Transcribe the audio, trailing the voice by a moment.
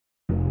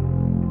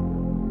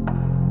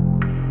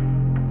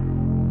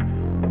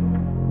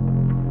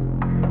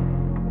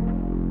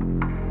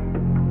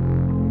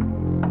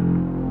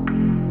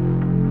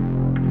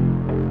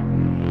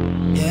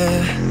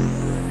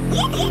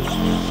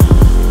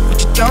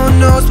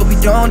knows what we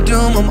don't do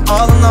when we're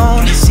all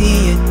alone. To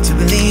see it, to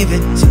believe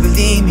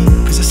me,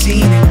 cause I've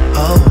seen it.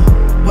 Oh,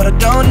 what I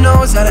don't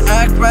know is how to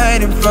act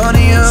right in front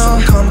of you. So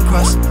I come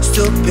across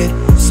stupid,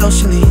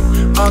 socially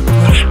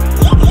awkward.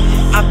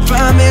 I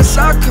promise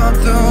I'll come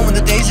through when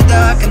the days are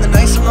dark and the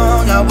nights are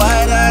long. Our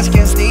wide eyes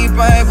can't sleep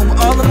right when we're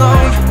all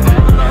alone.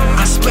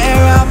 I swear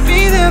I'll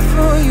be there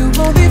for you,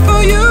 only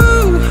for you.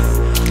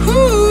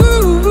 Ooh.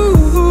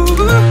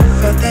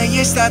 But then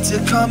you start to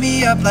call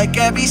me up like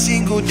every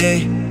single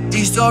day.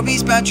 These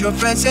stories about your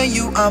friends and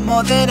you are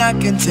more than I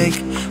can take.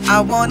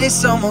 I wanted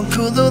someone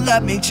cool who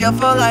let me chill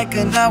for like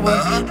an hour.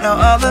 Now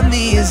all of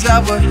me is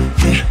our,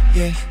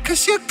 yeah.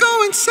 Cause you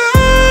go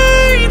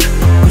insane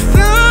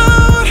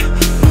without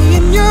me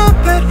in your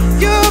bed,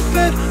 your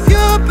bed,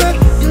 your bed.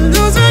 You're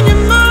losing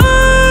your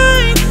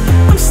mind.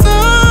 I'm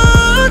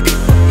stuck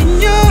in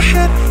your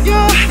head,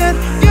 your head,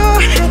 your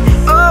head.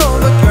 Oh,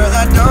 but girl,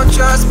 I don't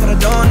trust, but I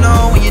don't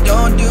know when you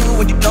don't do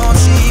what you don't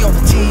see on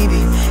the TV.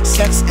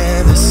 Sex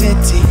and the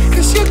city.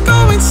 Cause you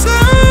go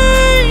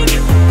insane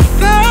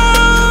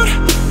without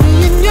me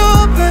in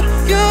your bed,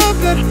 your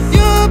bed,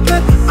 your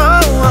bed.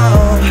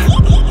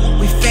 Oh,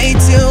 we fade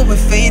till we're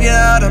faded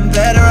out. I'm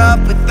better off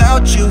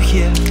without you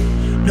here.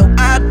 No,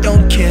 I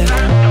don't care.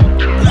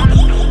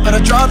 But I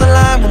draw the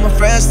line when my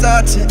friends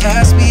start to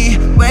ask me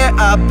where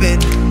I've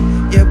been.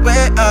 Yeah,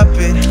 where I've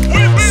been.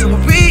 So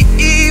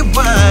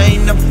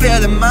rewind, I'm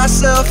feeling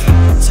myself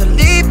to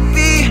leave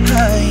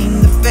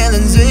behind the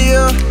feelings of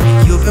you.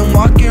 You've been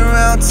walking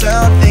around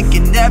town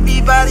thinking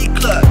everybody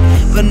club,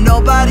 but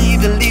nobody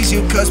believes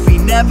you cause we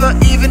never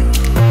even.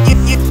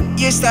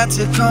 You start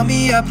to call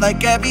me up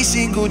like every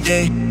single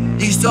day.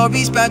 These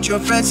stories about your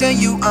friends and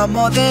you are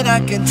more than I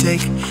can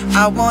take.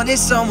 I wanted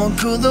someone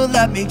cool who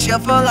let me chill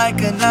for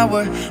like an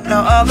hour.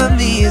 Now all of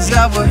me is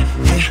our,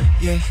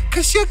 yeah.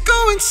 Cause you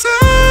go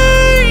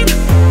insane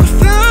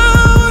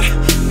without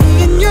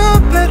me in your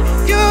bed,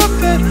 your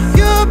bed,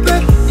 your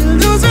bed. You're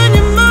losing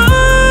your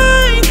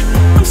mind.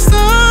 I'm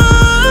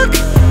stuck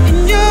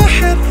in your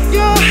head,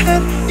 your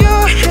head,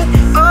 your head.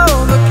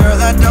 Oh, but girl,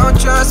 I don't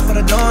trust, but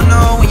I don't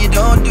know when you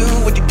don't do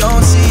what you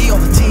don't see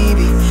on the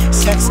TV.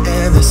 Sex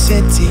and the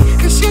city.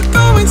 Cause you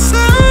go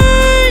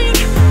insane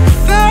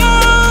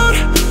without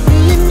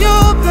me in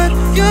your bed,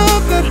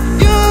 your bed,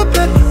 your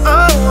bed. Oh,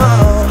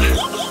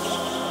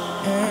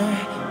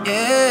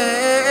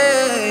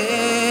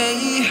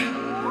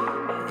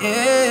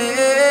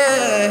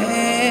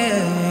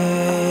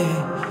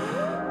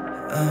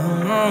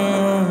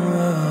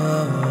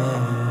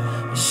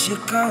 you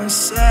go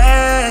insane.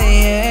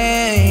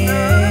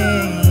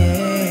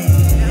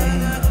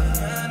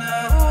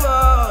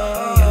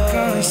 You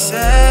go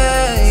insane.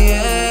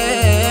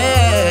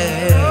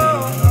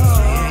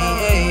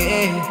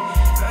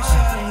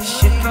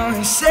 She go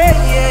insane.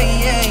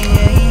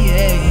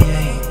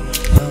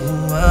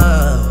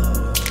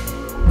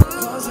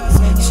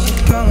 She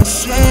go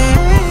insane.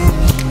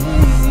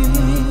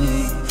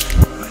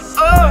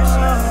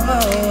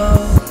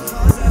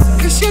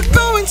 Cause you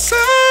go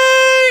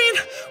insane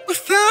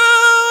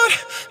without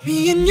me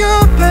in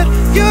your bed,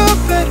 your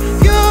bed,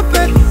 your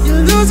bed.